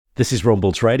This is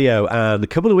Rombalds Radio, and a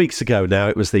couple of weeks ago now,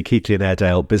 it was the Keighley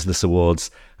Airedale Business Awards.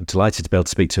 I'm delighted to be able to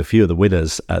speak to a few of the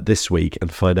winners this week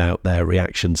and find out their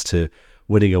reactions to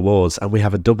winning awards. And we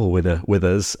have a double winner with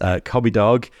us,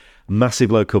 Cobbydog,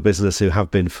 massive local business who have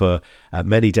been for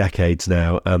many decades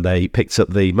now, and they picked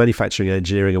up the Manufacturing and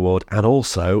Engineering Award and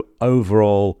also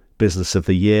overall Business of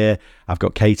the Year. I've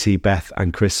got Katy, Beth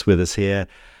and Chris with us here.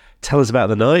 Tell us about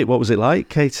the night. What was it like,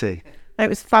 Katy? It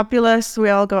was fabulous. We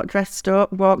all got dressed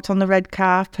up, walked on the red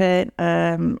carpet,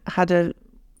 had a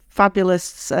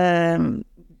fabulous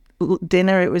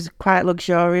dinner. It was quite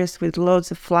luxurious with loads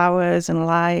of flowers and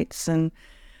lights and,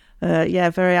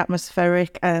 very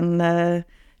atmospheric. And,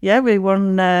 we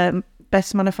won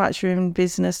Best Manufacturing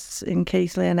Business in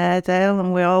Keighley and Airedale,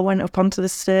 and we all went up onto the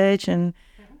stage and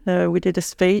we did a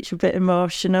speech, a bit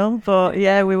emotional. But,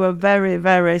 we were very,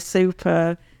 very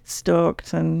super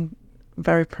stoked and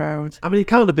very proud. I mean, it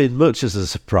can't have been much as a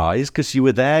surprise because you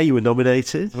were there, you were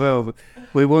nominated. Well,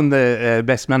 we won the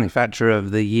Best Manufacturer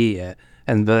of the Year,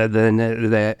 and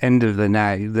the end of the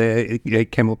night, they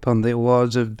came up on the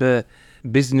awards of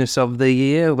Business of the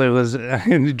Year,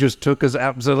 it just took us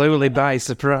absolutely by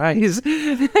surprise.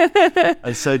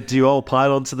 And so do you all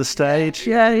pile onto the stage?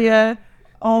 Yeah.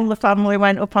 All the family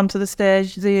went up onto the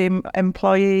stage. The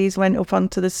employees went up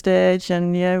onto the stage,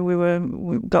 and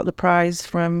we got the prize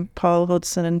from Paul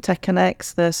Hudson and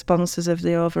Techonex, the sponsors of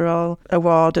the overall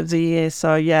award of the year.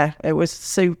 So it was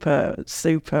super,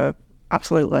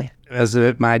 absolutely. As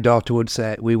my daughter would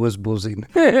say, we was buzzing.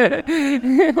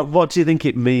 What do you think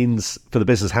it means for the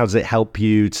business? How does it help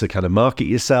you to kind of market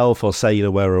yourself, or say,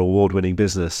 we're an award-winning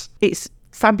business? It's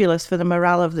fabulous for the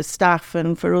morale of the staff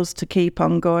and for us to keep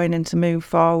on going and to move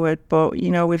forward. But,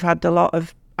 we've had a lot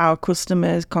of our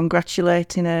customers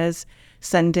congratulating us,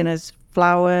 sending us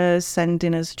flowers,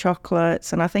 sending us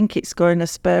chocolates. And I think it's going to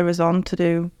spur us on to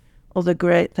do other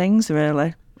great things,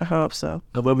 really. I hope so.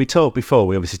 And when we talked before,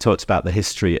 we obviously talked about the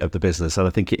history of the business, and I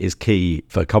think it is key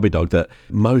for Cobbydog that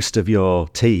most of your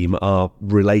team are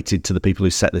related to the people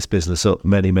who set this business up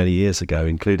many, many years ago,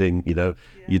 including,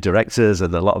 your directors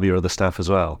and a lot of your other staff as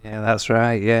well. Yeah, that's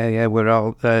right. Yeah, we're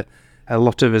all, a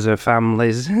lot of us are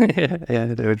families.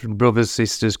 They're brothers,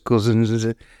 sisters, cousins,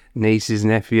 nieces,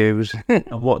 nephews.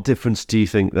 And what difference do you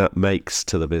think that makes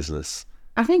to the business?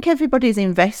 I think everybody's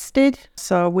invested,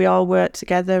 so we all work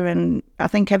together, and I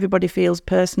think everybody feels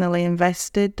personally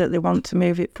invested that they want to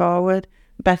move it forward.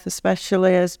 Beth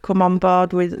especially has come on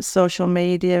board with social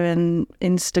media and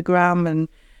Instagram and,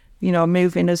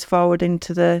 moving us forward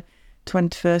into the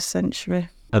 21st century.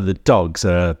 And the dogs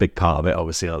are a big part of it,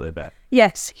 obviously, aren't they, Beth?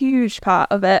 Yes, huge part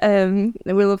of it.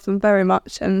 We love them very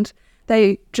much, and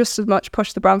they just as much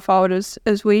push the brand forward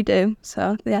as we do.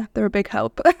 So, they're a big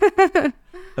help.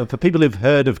 And for people who've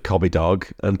heard of Cobbydog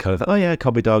and kind of,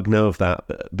 Cobbydog, know of that,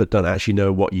 but don't actually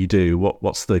know what you do,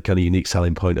 what's the kind of unique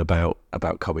selling point about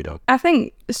Cobbydog? I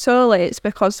think solely it's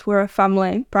because we're a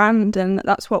family brand, and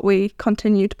that's what we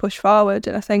continue to push forward.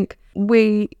 And I think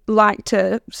we like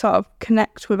to sort of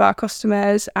connect with our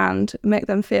customers and make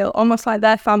them feel almost like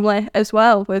their family as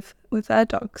well with their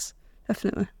dogs,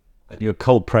 definitely. Your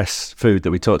cold press food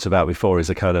that we talked about before is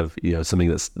a kind of, something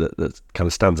that kind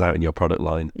of stands out in your product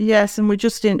line. Yes, and we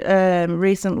just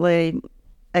recently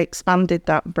expanded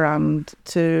that brand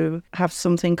to have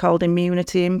something called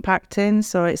immunity impacting.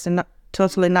 So it's a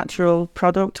totally natural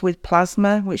product with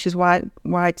plasma, which is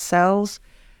white cells.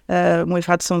 We've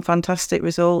had some fantastic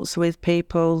results with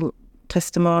people,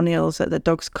 testimonials that the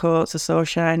dog's coats are so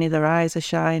shiny, their eyes are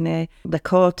shiny, the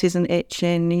coat isn't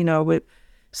itching,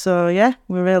 So,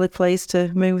 we're really pleased to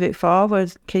move it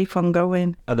forward, keep on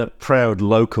going. And a proud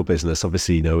local business,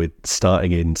 obviously, with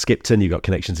starting in Skipton, you've got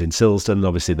connections in Silsden,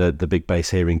 obviously the big base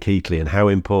here in Keighley, and how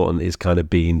important is kind of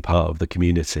being part of the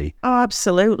community? Oh,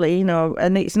 absolutely,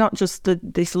 and it's not just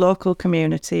this local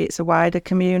community, it's a wider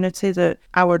community that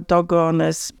our dog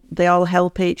owners, they all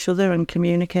help each other and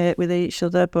communicate with each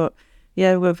other. But,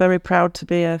 we're very proud to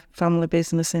be a family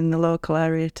business in the local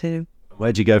area too.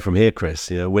 Where do you go from here,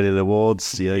 Chris? Winning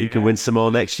awards. You can win some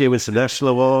more next year, win some national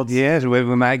awards. Yeah, we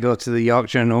might go to the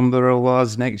Yorkshire and Humber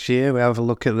Awards next year. We'll have a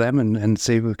look at them and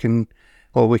see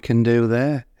what we can do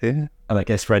there. Yeah. And I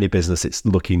guess for any business, it's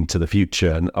looking to the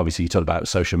future. And obviously, you talked about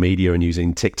social media and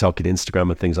using TikTok and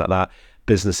Instagram and things like that.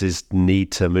 Businesses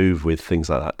need to move with things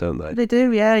like that, don't they? They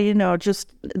do,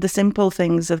 just the simple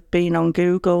things of being on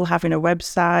Google, having a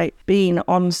website, being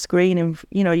on screen,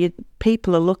 and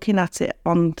people are looking at it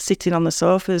sitting on the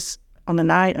sofas on the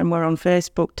night, and we're on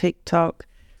Facebook, TikTok,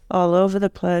 all over the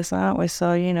place, aren't we?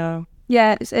 So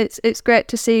Yeah, it's great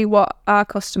to see what our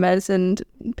customers and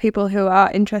people who are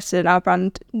interested in our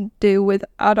brand do with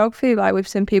our dog food. Like we've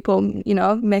seen people,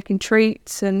 making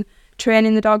treats and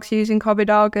training the dogs using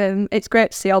Cobbydog. It's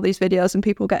great to see all these videos and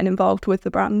people getting involved with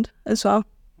the brand as well.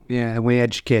 Yeah, and we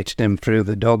educated them through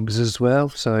the dogs as well.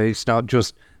 So it's not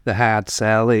just the hard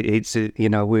sell. It's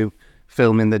we're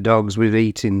filming the dogs with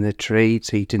eating the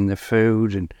treats, eating the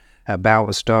food, and about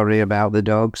a story about the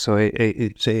dog. So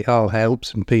it all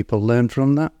helps, and people learn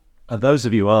from that. And those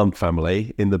of you who aren't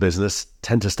family in the business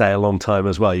tend to stay a long time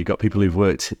as well. You've got people who've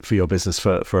worked for your business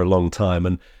for a long time,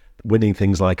 and winning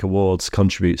things like awards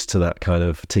contributes to that kind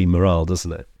of team morale,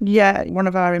 doesn't it? Yeah, one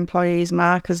of our employees,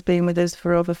 Mark, has been with us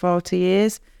for over 40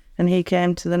 years, and he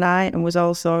came to the night and was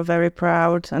also very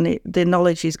proud. And the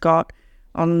knowledge he's got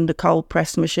on the cold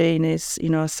press machine is,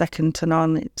 second to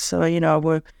none.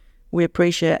 So, we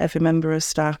appreciate every member of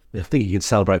staff. I think you can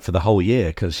celebrate for the whole year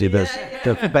because you're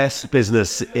the best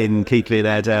business in Keighley and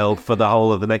Airedale for the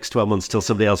whole of the next 12 months till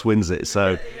somebody else wins it.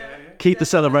 So keep the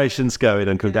celebrations going,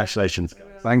 and congratulations.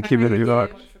 Thank you very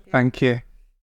much. Thank you.